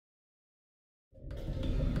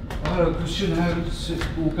Hello Christian, how's it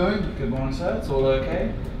all going? Good morning sir, it's all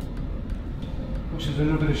okay. Which is a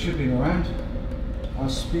little bit of shipping around. Our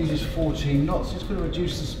speed is 14 knots, it's going to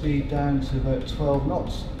reduce the speed down to about 12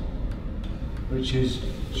 knots, which is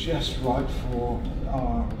just right for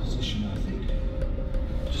our position, I think.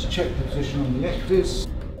 Just check the position on the X-Vis.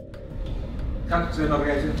 Cancel to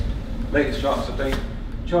navigator. Latest charts update.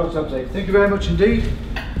 Charts update. Thank you very much indeed.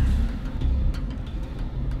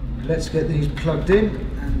 Let's get these plugged in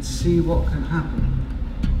and see what can happen.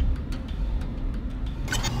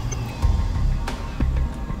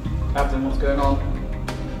 Captain, what's going on?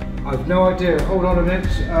 I've no idea. Hold on a minute.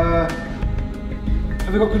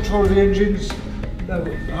 Have we got control of the engines? No.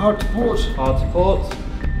 Hard to port. Hard to port.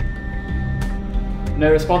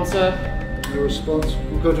 No response, sir. No response.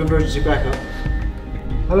 We'll go to emergency backup.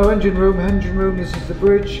 Hello, engine room. This is the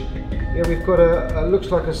bridge. Yeah, we've got a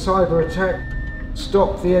looks like a cyber attack.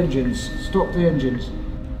 Stop the engines. Stop the engines.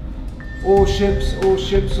 All ships.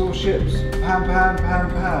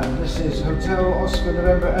 Pan. This is Hotel Oscar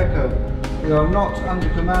November Echo. We are not under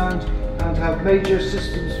command and have major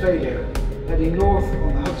systems failure. Heading north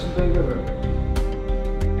on the Hudson Bay River.